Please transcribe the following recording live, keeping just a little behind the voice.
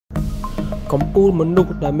កម្ពស់មនុស្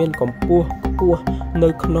សដែលមានកម្ពស់ខ្ពស់នៅ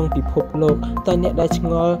ក្នុងពិភពលោកតែអ្នកដែលឆ្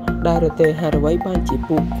ងល់ដែលរទេហេតុអ្វីបានជា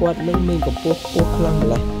ពួកគាត់នឹងមានកម្ពស់ខ្ពស់ខ្លាំងម្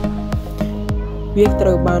ល៉េះវាត្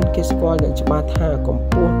រូវបានគេស្គាល់យ៉ាងច្បាស់ថាកម្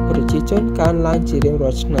ពស់ប្រជាជនកើនឡើងជារៀងរា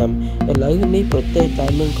ល់ឆ្នាំឥឡូវនេះប្រទេសដែ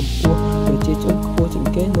លមានកម្ពស់ប្រជាជនខ្ពស់ជាង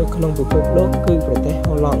គេនៅក្នុងពិភពលោកគឺប្រទេស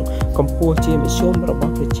ហូឡង់កម្ពស់ជាមធ្យមរប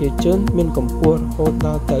ស់ប្រជាជនមានកម្ពស់រហូតដ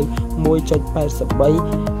ល់ទៅ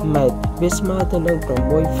 1.83 ម៉ែត្រវាស្មើទៅនឹង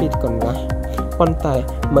6 feet កន្លះប៉ុន្តែ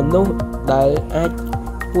មនុស្សដែលអាច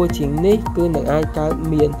ខ្ពស់ជាងនេះគឺនឹងអាចកើត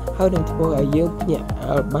មានហើយនឹងធ្វើឲ្យយើងភ្ញាក់ផ្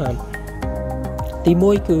អើលបានទី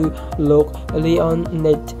1គឺលោក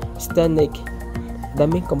Leonid Stanek ដែល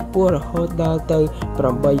មានកម្ពស់រហូតដល់ទៅ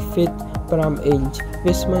8 feet 5 inch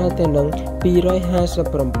វាស្មើទៅនឹង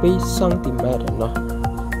257 សង់ទីម៉ែត្រនោះ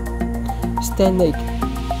Stanek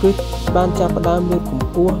គឺបានចាប់ផ្ដើមលើកកម្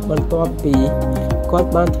ពស់បន្ទាប់ពីគាត់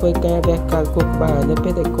បានធ្វើការវះកាត់ខួរក្បាលនៅពេ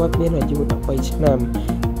លដែលគាត់មានអាយុ13ឆ្នាំ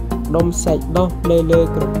ដុំសាច់ដុះនៅលើ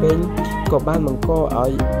ក្រពេញក៏បានបង្កឲ្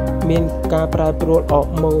យមានការប្រែប្រួលអរ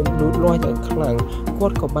ម៉ូនលូតលាស់យ៉ាងខ្លាំងគា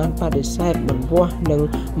ត់ក៏បានបដិសេធមិនវាស់និង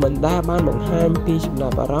មិនដែលបានបង្ហាញពីចំណា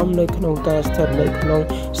ប់អារម្មណ៍នៅក្នុងការស្ថិតនៅក្នុង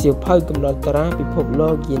សៀវភៅកំណត់ត្រាពិភពលោ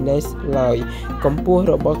ក Guinness ឡើយកម្ពស់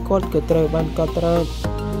របស់គាត់ក៏ត្រូវបានកត់ត្រា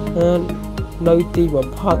នៅទីបំ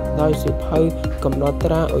ផុតដោយសៀវភៅកំណត់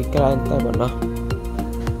ត្រាអ៊ុយក្រែនតែប៉ុណ្ណោះ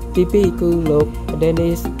ទី2គឺលោក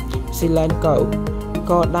Denis Silenko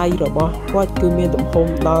ក៏ដៃរបស់គាត់គឺមានទំហំ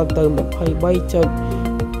ដល់ទៅ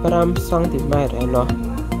 23.5 សង់ទីម៉ែត្រឯណោះ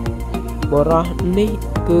បរិះនេះ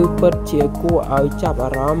គឺពិតជាគួរឲ្យចាប់អា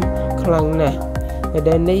រម្មណ៍ខ្លាំងណាស់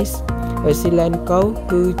Denis Silenko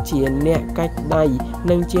គឺជាអ្នកកាច់ដៃ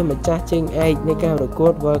និងជាម្ចាស់ជើងឯកនៃការប្រកួ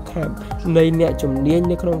ត World Cup នៃអ្នកជំនាញ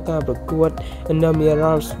នៅក្នុងការប្រកួត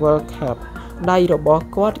Namiros World Cup ដៃរបស់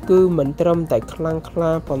គាត់គឺមិនត្រឹមតែខ្លាំងក្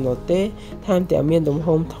លាប៉ុណ្ណោះទេថែមទាំងមានទំ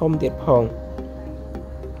ហំធំទៀតផង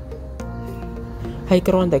ហើយ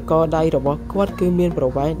គ្រាន់តែកដៃរបស់គាត់គឺមានប្រ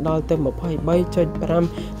វែងដល់ទៅ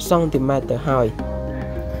 23.5 សង់ទីម៉ែត្រទៅហើយ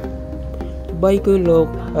3គឺលោក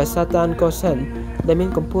Satan Kosen ដែលមាន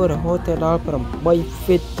កម្ពស់រហូតទៅដល់8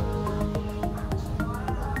 feet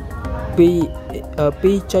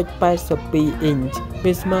 2.82 inch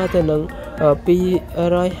វាស្មើទៅនឹង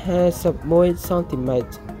251 សង់ទីម៉ែត្រ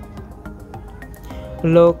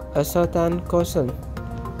លោក Satan Kosen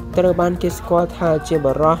ត្រូវបានគេស្គាល់ថាជាប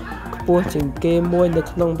រិះខ្ពស់ជាងគេមួយនៅ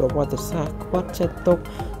ក្នុងប្រវត្តិសាស្ត្រគាត់ចាត់ទុក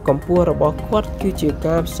កម្ពស់របស់គាត់គឺជា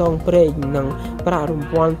ការផ្សងព្រេងនិងប្រាក់រង្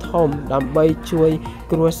វាន់ធំដើម្បីជួយ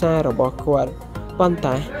គ្រួសាររបស់គាត់ប៉ុន្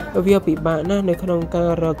តែវាពិបាកណាស់នៅក្នុងការ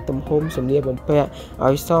រកទំហំសម្លៀកបំពាក់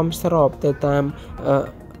ឲ្យសមស្របទៅតាម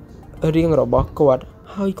រាងរបស់គាត់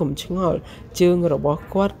ហើយកុំឆ្ងល់ជើងរបស់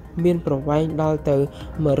គាត់មានប្រវែងដល់ទៅ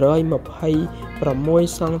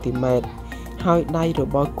126 សង់ទីម៉ែត្រហើយដៃរ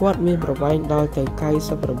បស់គាត់មានប្រវែងដល់ទៅ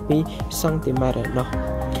97 សង់ទីម៉ែត្រឯណោះ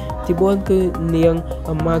ទី4គឺនាង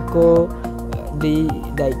Marco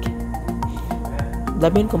Didek ដែ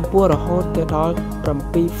លមានកម្ពស់រហូតទៅដល់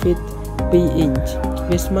7 feet 2 inch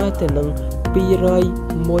វាស្មើទៅនឹង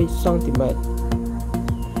201 សង់ទីម៉ែត្រ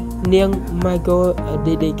នាង Marco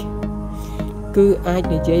Didek គឺអាច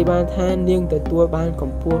និយាយបានថានាងទទួលបានក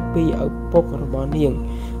ម្ពស់ពីឪពុករបស់នាង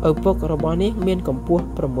ឪពុករបស់នាងមានកម្ពស់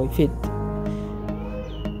6 feet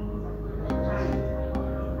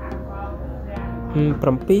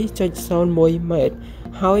 7.01 ម៉ែត្រ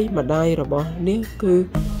ហើយម្ដាយរបស់នាងគឺ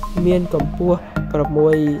មានកម្ពស់6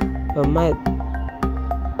 ម៉ែត្រ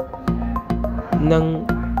និង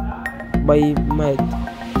3 ម៉ែត្រ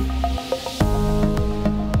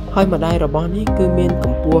ហើយម្ដាយរបស់នេះគឺមានក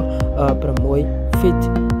ម្ពស់6 feet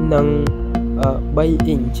និង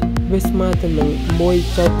3 inch វាស្មើទៅនឹង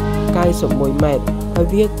 1.91 ម៉ែត្រហើយ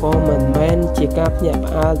វាក៏មិនមែនជាការភ្ញាក់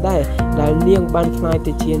ផ្អើលដែរដែលនាងបានក្លាយ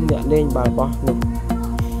ទៅជាអ្នកលេងបាល់បោះនោះ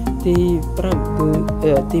ទី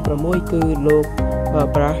6គឺលោក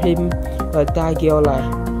Brahim Tagiola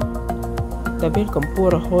ដែលមានកម្ពស់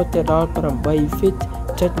រហូតដល់8 feet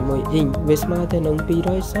 1 inch វាស្មើទៅនឹង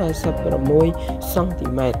246 សង់ទី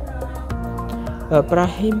ម៉ែត្រ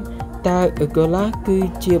Brahim Tagiola គឺ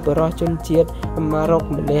ជាបរិះជនជាតិម៉ារ៉ុក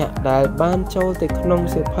ម្នាក់ដែលបានចូលទៅក្នុង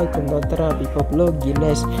សៀវភៅកំណត់ត្រាពិភពលោក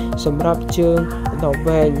Guinness សម្រាប់ជើងដ៏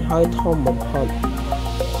វែងហើយធំបំផុត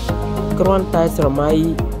គ្រាន់តែស្រមៃ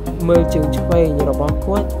មើលជើងឆ្វេងរបស់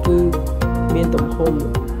គាត់គឺមានទំហំ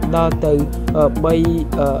ដល់ទៅ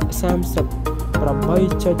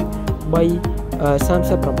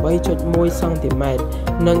38.1 សង់ទីម៉ែត្រ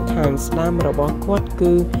និងខាងស្ដាំរបស់គាត់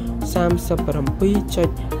គឺ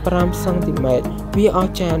37.5 សង់ទីម៉ែត្រវាអ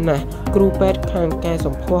ស្ចារ្យណាស់គ្រូពេទ្យខាងកែស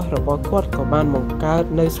ម្ផស្សរបស់គាត់ក៏បានបង្កើត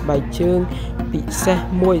នៅស្បែកជើងពិសេស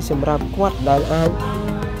មួយសម្រាប់គាត់ដែលអាច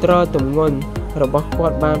ត្រទម្ងន់របស់គា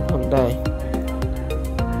ត់បានផងដែរ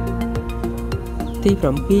ទី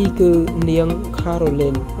7គឺនាង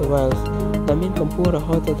Caroline Wells ដែលមានកម្ពស់រ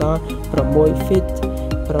ហូតដល់6 feet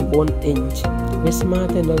 9 inch វាស្មើ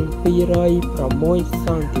ទៅនឹង206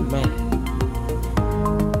 cm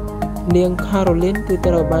នាង Caroline គឺ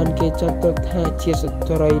ត្រូវបានគេចាត់ទុកថាជាស្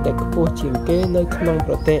ត្រីដែលខ្ពស់ជាងគេនៅក្នុង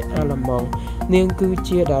ប្រទេសអាល្លឺម៉ង់នាងគឺ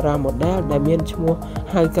ជាតារាម៉ូដែលដែលមានឈ្មោះ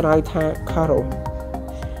ហៅក្រៅថា Caro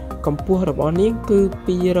កម្ពស់របស់នាងគឺ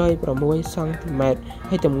206 cm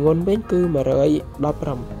ហើយទម្ងន់វិញគឺ117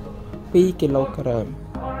 គីឡូក្រាម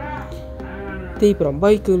ទី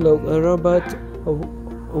8គឺលោក Robert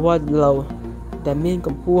Wadlow ដែលមានក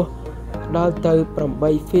ម្ពស់ដល់ទៅ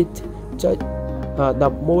8 feet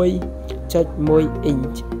 11.1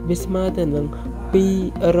 inch វាស្មើទៅនឹង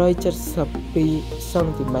272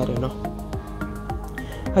 cm នោះ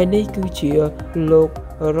ហើយនេះគឺជាលោក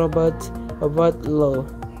Robert Wadlow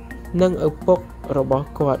និងឪពុករបស់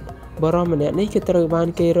គាត់បរិមម្នាក់នេះគឺត្រូវបាន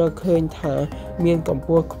គេរកឃើញថាមានកម្ព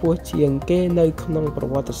ស់ខ្ពស់ជាងគេនៅក្នុងប្រ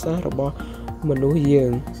វត្តិសាស្ត្ររបស់មនុស្សយើ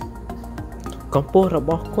ងកម្ពស់រប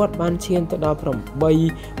ស់គាត់បានឈានទៅដល់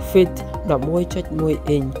8 feet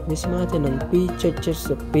 11.1 inch វាស្មើទៅនឹង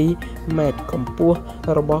 2.72 ម៉ែត្រកម្ពស់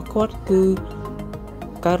របស់គាត់គឺ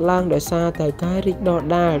កើតឡើងដោយសារតែការរីកដុះ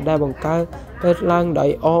ដាលដែលបង្កើតឡើងដោយ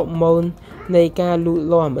អរម៉ូននៃការលូត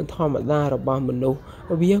លាស់មិនធម្មតារបស់មនុស្ស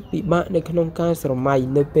វាពិបាកនៅក្នុងការស្រមៃ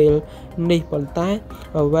នៅពេលនេះប៉ុន្តែ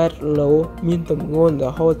Wadlow មានទម្ងន់រ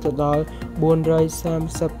ហូតដល់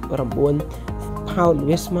439 pound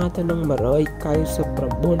វាស្មើទៅនឹង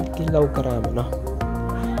199 គីឡូក្រាមនោះ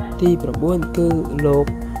ទី9គឺលោក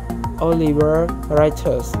Oliver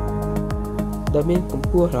Wrights ដែលមានកម្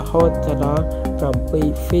ពស់រហូតដល់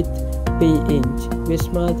7 feet 2 inch វា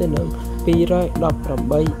ស្មើទៅនឹង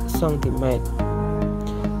218 cm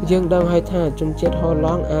យើងដឹងហើយថាជនជាតិហូឡ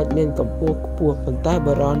ង់អាចមានកម្ពស់ខ្ពស់ប៉ុន្តែប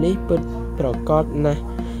រិយានេះពិតប្រាកដណាស់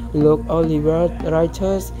លោក Oliver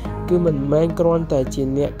Wrights គឺមិនមែនគ្រាន់តែជា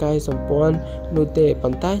អ្នកកាយសម្ព័ន្ធនោះទេប៉ុ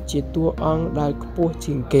ន្តែជាតួអង្គដែលខ្ពស់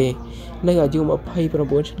ជាងគេនៅអាយុ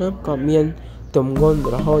29ឆ្នាំក៏មានទម្ងន់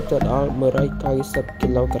រហូតដល់190 គី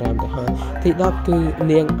ឡូក្រាមទៅហើយទី10គឺ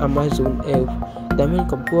នាង Amazon Eve ដែលមាន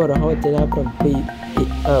កម្ពស់រហូតដល់7 feet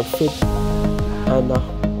នោះ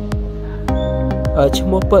ឈ្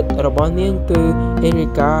មោះពិតរបស់នាងគឺ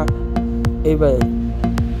Erica Evans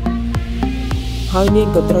ហើយនាង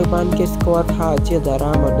ក៏ត្រូវបានគេស្គាល់ថាជាតា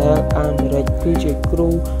រាម៉ូដែលអាមេរិកគឺជាគ្រូ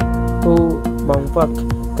បង្វឹក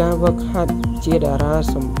ការវឹកហាត់ជាតារា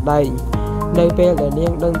សម្ដែងនៅពេលដែលនា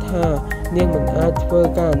ងដឹងថានាងមិនអាចធ្វើ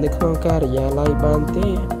ការនៅក្នុងការិយាល័យបានទេ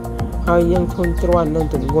ហើយនាងធន់ទ្រាំនឹង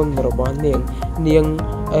ទម្ងន់របស់នាង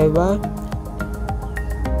Eva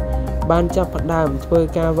បានចាប់ផ្ដើមធ្វើ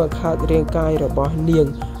ការវឹកហាត់រាងកាយរបស់នាង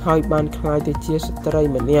ហើយបានក្លាយទៅជាស្ត្រី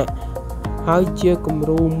ម្នាក់ហើយជាគំ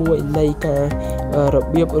រូមួយនៃការរ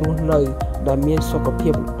បៀបរស់នៅដែលមានសុខភា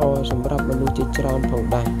ពល្អសម្រាប់មនុស្សជាច្រើនផង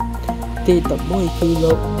ដែរទី11គឺ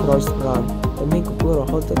លោក Royce Brown ដែលមានកម្ពស់រ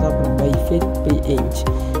ហូតដល់8 feet 2 inch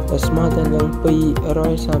ដែលស្មើទៅនឹង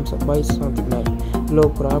233 cm លោក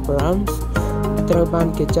Brown ត្រូវបាន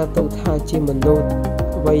គេចាត់ទុកថាជាមនុស្ស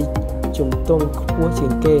វ័យជំទង់ខ្ពស់ជា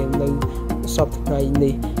ងគេនៅសប្តាហ៍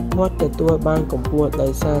នេះគាត់ទទួលបានកម្ពស់ដោ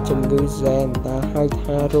យសារជំងឺ Zen ដែលហៅ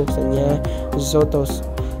ថារោគសញ្ញា Zotos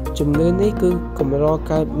ជំងឺនេះគឺកម្រ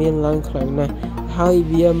កើតមានឡើងខ្លាំងណាស់ហើយ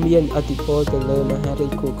វាមានឥទ្ធិពលទៅលើមហារី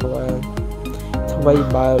កគូក្បាលថ្មី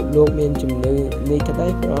បើលោកមានជំងឺនេះក្តី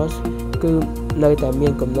ប្រសគឺនៅតែមា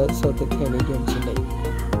នកំណត់សុខភាពនិយមជានិច្ច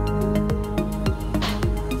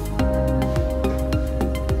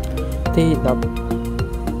ទី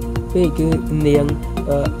10ពេលគឺនាង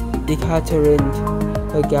Catherine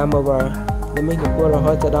Gamower ដែលមានកម្ពស់រ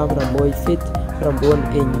ហូតដល់6 feet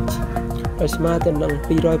 9 inch ហើយស្មើទៅនឹង206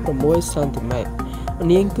 cm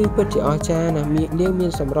នាងគឺពិតជាអស្ចារ្យណាស់នាងមា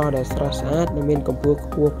នសម្រស់ដែលស្រស់ស្អាតនិងមានកម្ពស់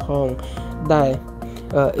ខ្ពស់ផងដែល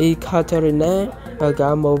Ekaterina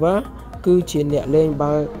Gamower គឺជាអ្នកលេង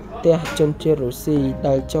បាល់ទះជនជាតិរុស្ស៊ី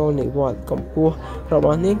ដែលចូលនិវត្តន៍កម្ពស់រប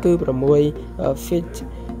ស់នាងគឺ6 feet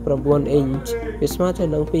 9 inch វាស្មើទៅ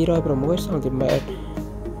នឹង206 cm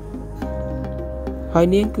ហើយ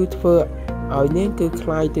នាងគឺធ្វើឲ្យនាងគឺค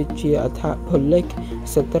ล้ายទៅជាអដ្ឋពលិក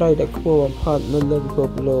ស្ត្រីដែលខ្ពស់បំផុតនៅលើពិភព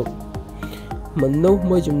លោកមនុស្ស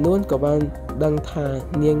មួយចំនួនក៏បានដឹងថា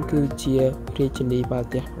នាងគឺជារាជិនីបាល់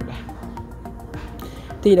ទះផងដែរ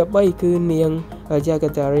ទី13គឺនាង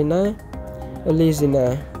Yekaterina Lizina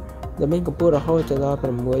ដែលមានកម្ពស់រហូតដល់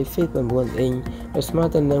6 feet 9 inch ដែលស្មើ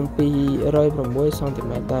ទៅនឹង206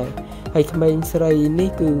 cm ដែរហើយក្មេងស្រីនេះ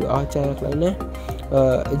គឺអស្ចារ្យខ្លាំងណាស់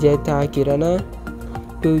Yekaterina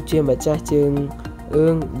គឺជាម្ចាស់ជើង អឿ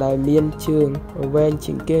ងដែលមានជើងវែង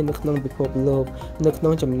ជាងគេនៅក្នុងពិភពលោកនៅក្នុ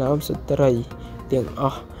ងចំណោមស្ត្រីទាំងអ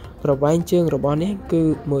ស់ប្រវែងជើងរបស់នាងគឺ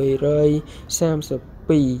132.8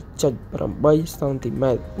 សង់ទី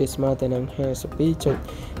ម៉ែត្រវាស្មើទៅនឹង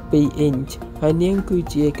 52.2 អ៊ីនជហើយនាងគឺ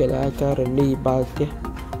ជាកីឡាការិនីបាល់ទះ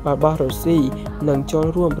បាល់បោះរុស្ស៊ីនឹងចូល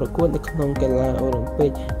រួមប្រកួតនៅក្នុងកីឡាអូឡ িম্প ិ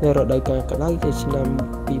កនៅរដូវកាលក្តៅនៅឆ្នាំ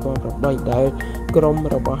2008ដែលក្រុម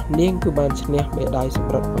របស់នាងគឺបានឈ្នះមេដាយសំ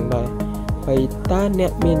រឹទ្ធផងដែរហើយតើអ្ន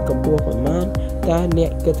កមានកម្ពស់ប្រមាណតើអ្ន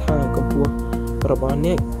កគិតថាកម្ពស់របស់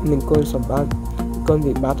អ្នកនឹងគុណសម្បត្តិគុណ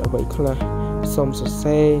វិបត្តិអ្វីខ្លះសូមសរ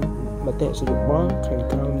សេរមតិយោបល់ខាង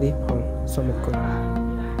ក្រោមនេះផងសូមអរគុណ